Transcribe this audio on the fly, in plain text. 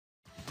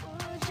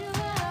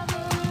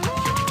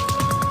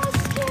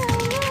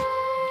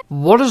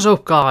What is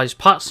up guys,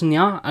 Patterson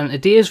here, and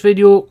today's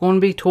video going to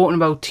be talking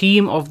about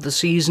team of the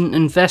season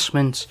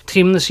investments.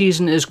 Team of the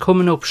season is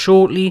coming up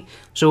shortly,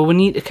 so we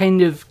need to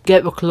kind of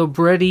get the club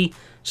ready,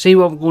 see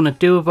what we're going to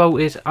do about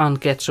it, and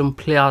get some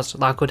players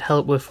that could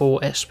help with for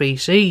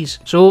Sbc'S.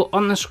 So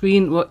on the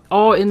screen we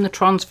are in the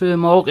transfer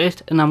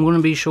market, and I'm going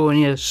to be showing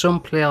you some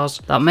players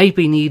that might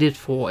be needed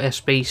for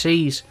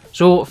Sbc'S.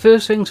 So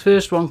first things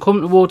first, when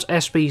coming towards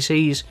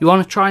Sbc'S, you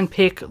want to try and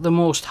pick the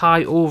most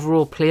high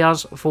overall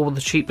players for the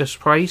cheapest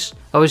price.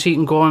 Obviously you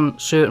can go on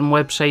certain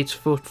websites,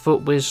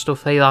 Footwiz,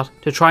 stuff like that,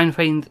 to try and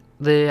find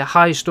the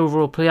highest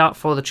overall player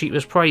for the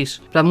cheapest price.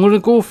 But I'm going to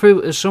go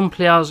through some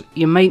players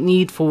you might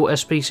need for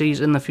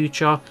Sbc'S in the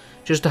future,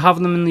 just to have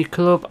them in the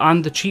club,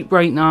 and they're cheap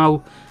right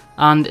now,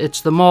 and it's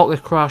the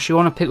market crash. You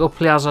want to pick up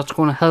players that's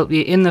going to help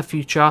you in the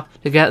future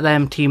to get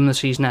them team of the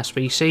season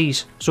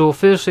Sbc'S. So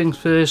first things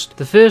first,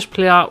 the first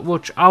player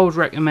which I would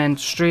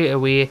recommend straight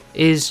away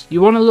is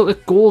you want to look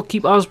at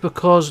goalkeepers,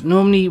 because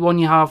normally when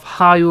you have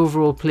high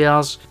overall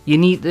players you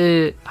need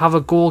to have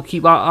a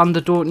goalkeeper and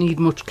they don't need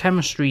much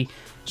chemistry.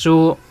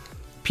 So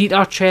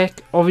Petr Cech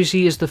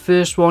obviously is the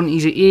first one.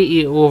 He's an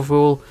 88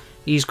 overall.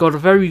 He's got a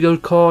very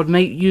good card.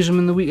 Might use him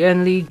in the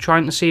weekend league,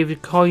 trying to save your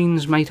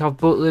coins. Might have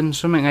Butland,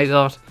 something like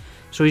that.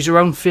 So he's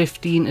around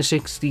 15 to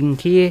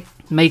 16k.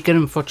 Might get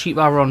him for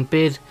cheaper on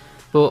bid.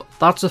 But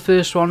that's the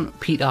first one,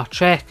 Petr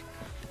Cech.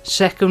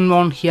 Second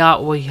one here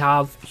we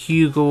have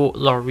Hugo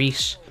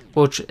Lloris,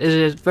 which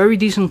is a very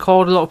decent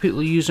card. A lot of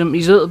people use him.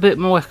 He's a little bit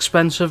more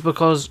expensive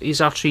because he's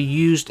actually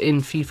used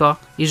in FIFA.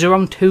 He's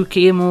around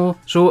 2k more.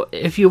 So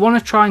if you want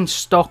to try and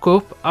stock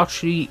up,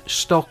 actually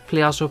stock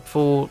players up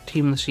for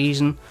team of the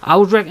season, I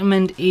would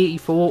recommend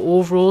 84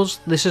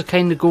 overalls. This is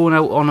kind of going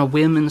out on a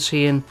whim and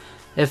saying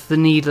if they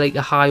need like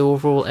a high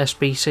overall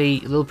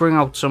Sbc, they'll bring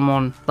out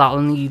someone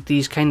that'll need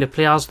these kind of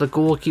players. The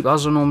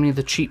goalkeepers are normally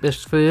the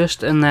cheapest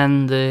first, and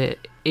then the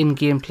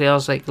in-game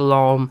players like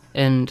Lahm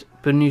and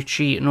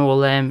Bonucci and all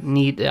them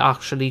need to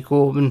actually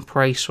go up in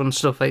price when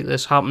stuff like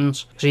this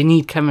happens. So you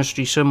need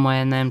chemistry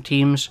somewhere in them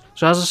teams.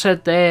 So as I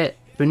said there,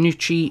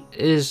 Bonucci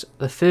is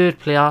the third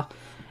player.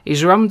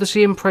 He's around the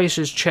same price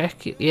as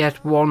Cech,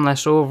 yet one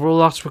less overall.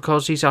 That's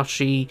because he's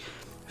actually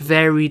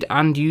varied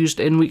and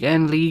used in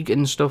weekend league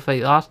and stuff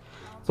like that.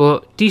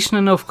 But decent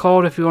enough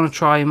card if you want to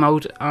try him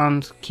out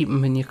and keep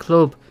him in your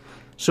club.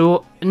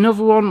 So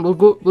another one,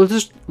 we'll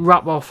just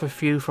wrap off a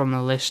few from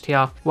the list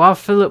here. We'll have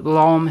Philipp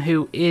Lahm,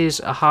 who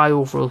is a high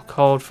overall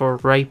card for a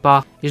right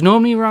back. He's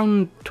normally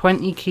around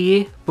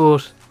 20k,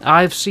 but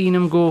I've seen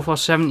him go for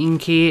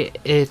 17k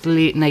at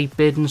late night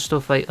bid and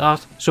stuff like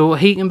that. So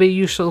he can be a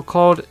useful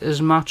card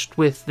as matched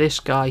with this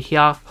guy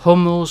here.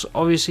 Hummels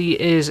obviously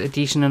is a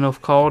decent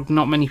enough card.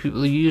 Not many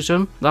people use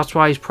him. That's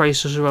why his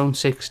price is around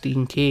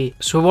 16k.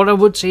 So what I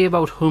would say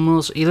about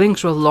Hummels, he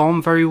links with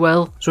Lahm very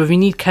well. So if you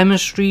need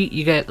chemistry,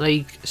 you get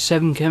like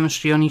 7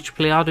 chemistry on each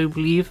player, I do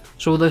believe.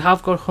 So they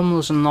have got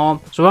Hummels and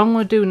Lahm. So what I'm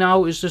going to do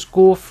now is just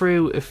go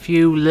through a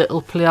few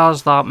little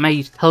players that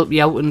might help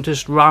you out in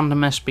just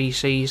random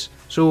Sbc'S.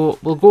 So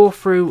we'll go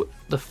through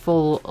the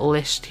full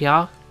list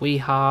here. We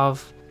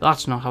have,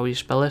 that's not how you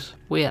spell it.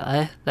 Wait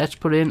there, let's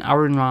put in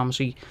Aaron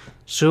Ramsey.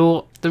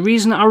 So the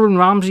reason Aaron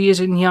Ramsey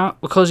is in here,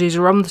 because he's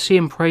around the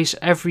same price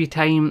every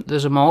time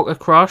there's a market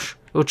crash,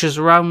 which is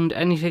around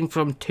anything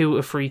from 2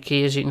 to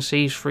 3k. As you can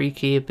see, he's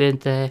 3k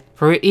bid there.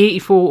 For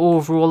 84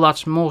 overall,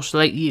 that's most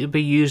likely to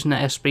be using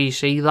an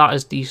Sbc. That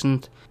is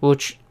decent,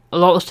 which a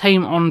lot of the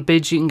time on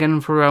bids you can get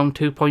them for around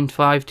 2.5,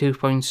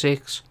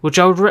 2.6, which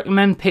I would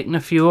recommend picking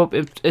a few up.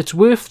 It's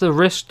worth the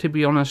risk, to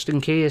be honest,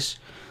 in case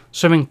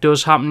something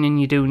does happen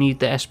and you do need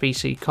the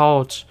Sbc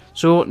cards.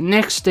 So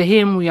next to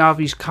him we have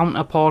his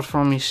counterpart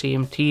from his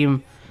same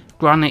team,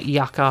 Granit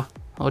Xhaka,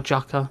 or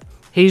Xhaka.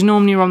 He's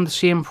normally around the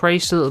same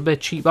price, a little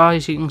bit cheaper,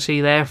 as you can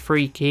see there,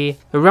 3k.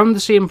 Around the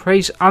same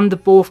price, and they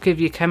both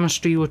give you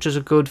chemistry, which is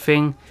a good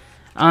thing.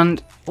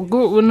 And we'll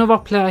go to another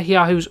player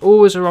here who's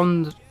always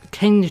around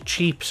kind of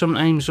cheap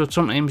sometimes, but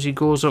sometimes he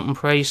goes up in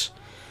price,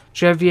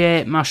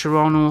 Javier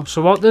Mascherano.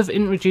 So what they've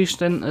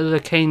introduced into the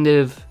kind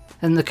of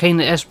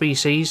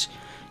Sbc'S,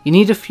 you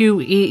need a few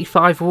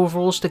 85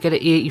 overalls to get an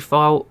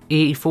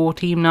 84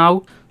 team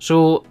now.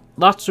 So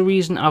that's the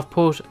reason I've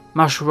put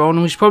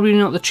Mascherano. He's probably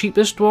not the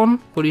cheapest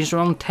one, but he's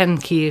around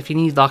 10k if you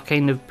need that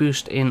kind of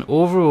boost in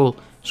overall.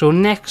 So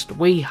next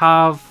we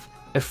have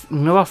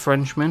another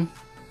Frenchman.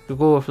 To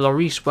go with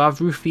Lloris, we have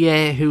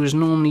Ruffier, who is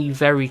normally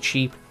very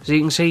cheap. As you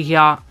can see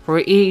here, for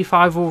an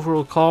 85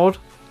 overall card,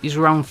 he's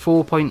around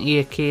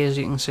 4.8k, as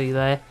you can see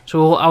there.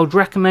 So I would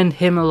recommend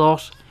him a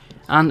lot.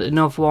 And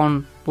another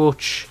one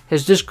which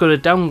has just got a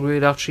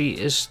downgrade actually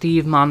is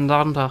Steve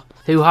Mandanda,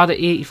 who had an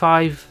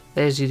 85.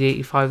 There's his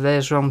 85,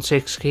 there's around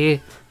 6k.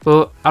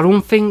 But I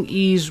don't think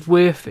he's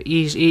worth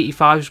his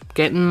 85s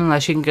getting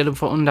unless you can get him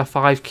for under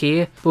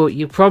 5k. But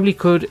you probably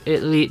could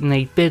at late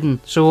night bidding.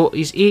 So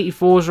his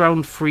 84 is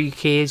around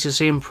 3k. It's the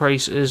same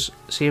price as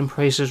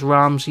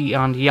Ramsey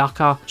and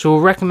Xhaka. So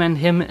I recommend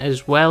him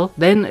as well.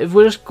 Then if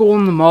we just go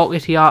on the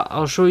market here,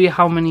 I'll show you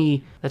how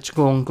many. Let's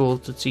go on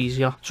gold, it's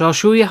easier. So I'll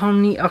show you how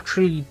many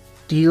actually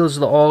deals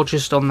that are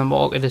just on the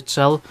market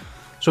itself.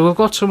 So we've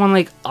got someone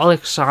like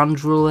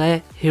Alexandro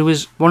there, who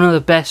is one of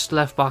the best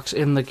left backs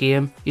in the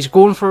game. He's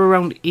going for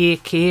around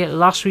 8k.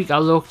 Last week I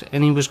looked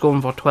and he was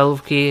going for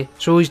 12k.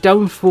 So he's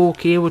down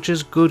 4k, which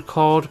is a good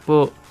card,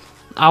 but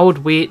I would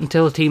wait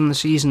until the team of the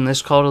season.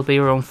 This card will be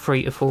around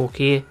 3 to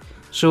 4k.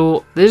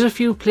 So there's a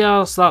few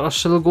players that are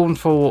still going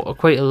for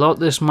quite a lot.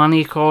 This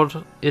Mane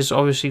card is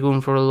obviously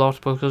going for a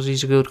lot because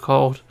he's a good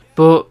card.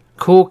 But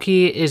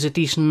Koke is a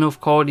decent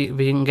enough card if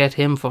you can get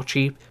him for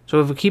cheap.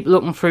 So if we keep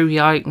looking through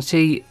here, you can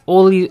see a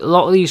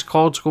lot of these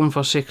cards going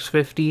for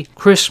 650.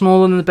 Chris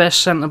Smalling, the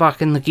best centre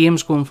back in the game,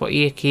 is going for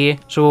 8k.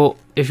 So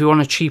if you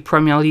want a cheap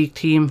Premier League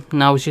team,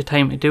 now's your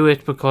time to do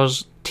it,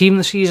 because team of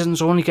the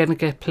season's only going to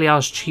get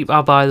players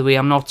cheaper. By the way,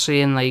 I'm not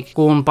saying like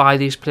go and buy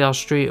these players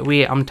straight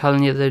away. I'm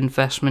telling you the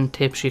investment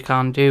tips you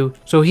can do.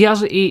 So he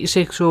has an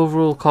 86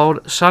 overall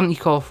card, Santi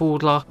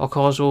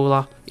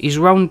Cazorla. He's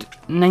around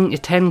 9 to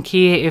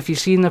 10k. If you've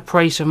seen the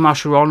price of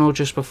Mascherano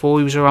just before,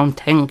 he was around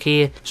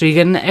 10k. So you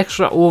get an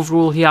extra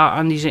overall here,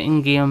 and he's an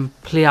in-game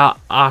player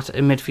at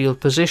a midfield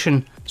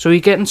position. So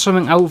you're getting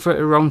something out for it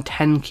around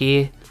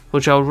 10k,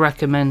 which I would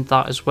recommend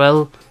that as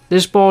well.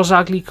 This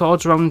Barzagli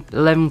card's around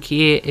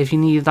 11k if you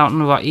need that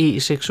another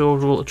 86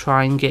 overall to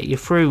try and get you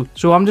through.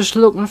 So I'm just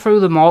looking through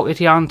the market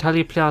here and tell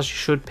you players you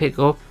should pick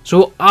up.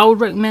 So I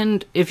would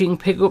recommend if you can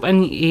pick up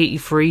any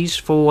 83s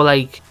for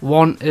like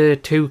 1 to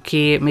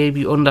 2k,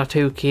 maybe under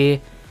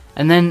 2k.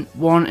 And then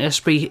one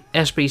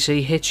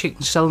SBC hits, you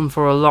can sell them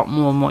for a lot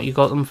more than what you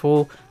got them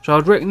for. So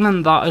I'd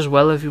recommend that as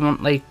well if you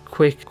want like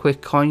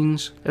quick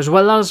coins. As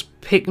well as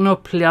picking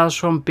up players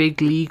from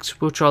big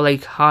leagues which are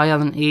like higher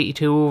than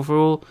 82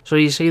 overall. So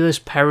you see this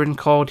Perrin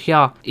card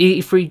here,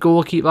 83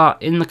 goalkeeper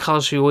in the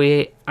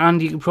Calcio,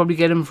 and you can probably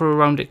get him for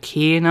around a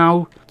k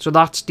now. So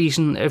that's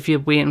decent if you're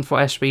waiting for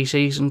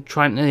SBCs and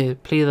trying to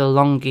play the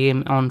long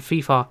game on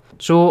FIFA.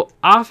 So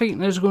I think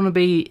there's going to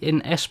be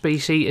an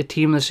SBC, a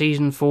team of the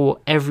season, for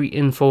every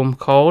inform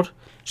card.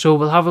 So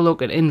we'll have a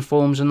look at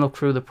informs and look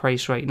through the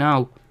price right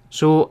now.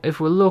 So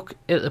if we look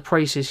at the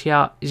prices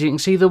here, as you can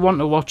see, the want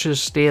to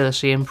watches stay the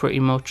same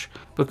pretty much,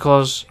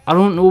 because I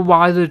don't know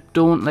why they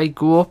don't like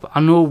go up. I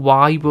know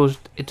why, but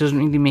it doesn't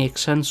really make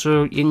sense.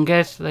 So you can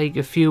get like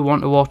a few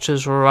want to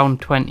watches for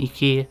around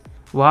 20k.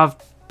 We'll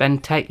have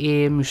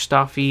Benteke,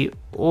 Mustafi,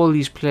 all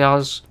these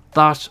players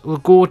that will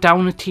go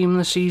down a team of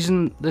the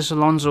season. This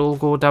Alonso will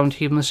go down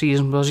team of the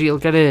season because he'll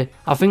get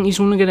I think he's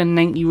going to get a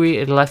 90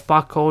 rated left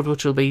back card,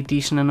 which will be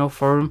decent enough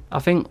for him. I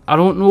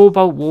don't know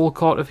about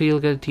Walcott if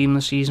he'll get a team of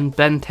the season.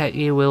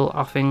 Benteke will,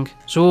 I think.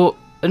 So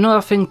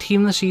another thing,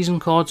 team of the season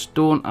cards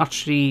don't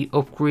actually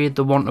upgrade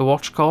the want to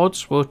watch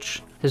cards,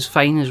 which is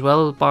fine as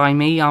well by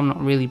me. I'm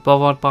not really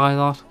bothered by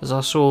that, as I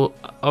saw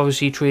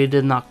obviously traded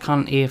in that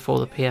Kante for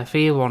the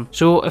PFA one.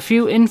 So a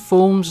few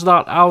informs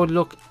that I would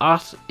look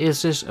at,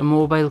 is this a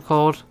mobile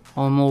card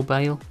or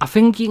mobile? I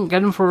think you can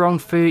get them for around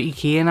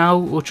 30k now,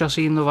 which I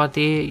seen the other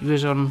day. He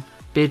was on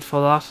bid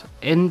for that.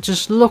 And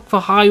just look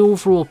for high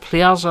overall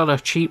players that are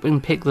cheap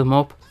and pick them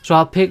up. So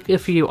I'll pick a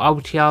few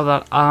out here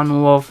that I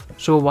know of.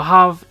 So we'll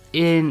have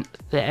in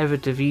the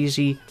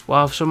Eredivisie, we'll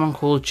have someone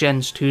called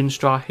Jens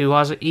Toonstra, who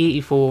has an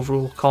 84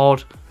 overall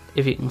card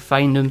if you can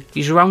find him.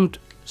 He's around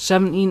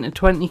 17 to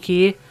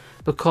 20k,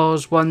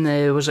 because when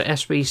there was an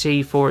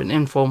SBC for an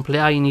informed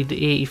player, you need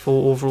the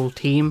 84 overall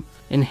team,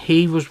 and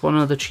he was one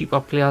of the cheaper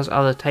players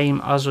at the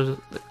time,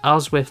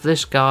 as with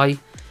this guy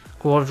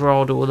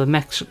Cuadrado, the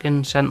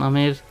Mexican centre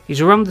mid. He's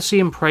around the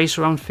same price,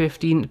 around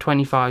 15 to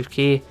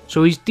 25k,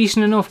 so he's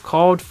decent enough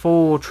card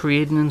for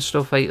trading and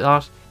stuff like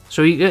that.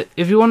 So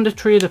if you want to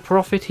trade a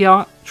profit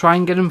here, try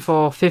and get him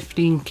for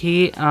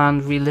 15k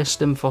and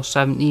relist him for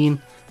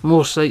 17.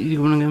 Most likely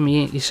you're going to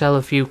make you sell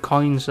a few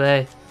coins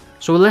there.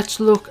 So let's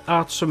look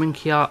at something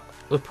here.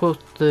 We'll put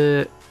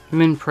the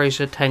min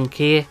price at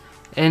 10k,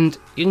 and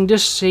you can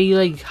just see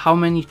like how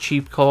many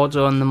cheap cards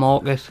are on the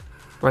market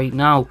right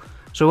now.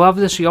 So we have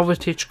this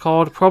Jovetic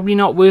card, probably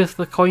not worth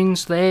the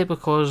coins there,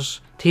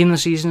 because team of the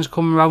season's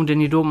coming around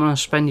and you don't want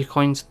to spend your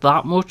coins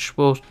that much.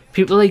 But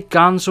people like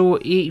Ganzo,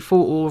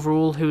 84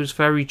 overall, who's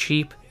very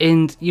cheap,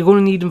 and you're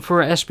going to need him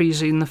for a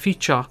SBC in the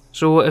future.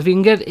 So if you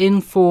can get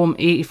inform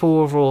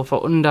 84 overall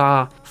for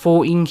under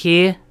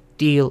 14k,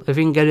 deal. If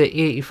you can get an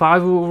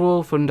 85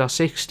 overall for under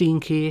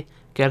 16k,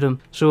 get him.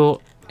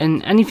 So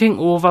and anything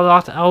over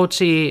that, I would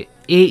say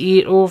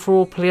 88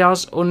 overall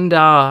players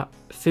under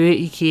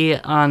 30k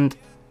and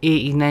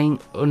 89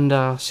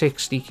 under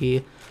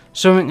 60k.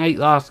 Something like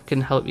that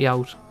can help you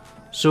out.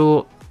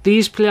 So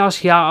these players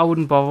here, I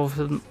wouldn't bother with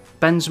them.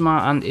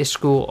 Benzema and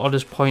Isco are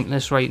just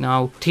pointless right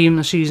now. Team of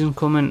the season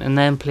coming, and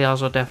then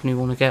players are definitely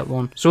going to get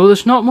one. So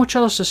there's not much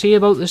else to say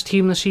about this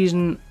team of the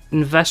season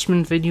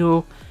investment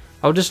video.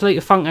 I would just like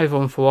to thank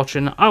everyone for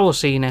watching. I will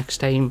see you next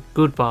time.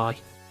 Goodbye.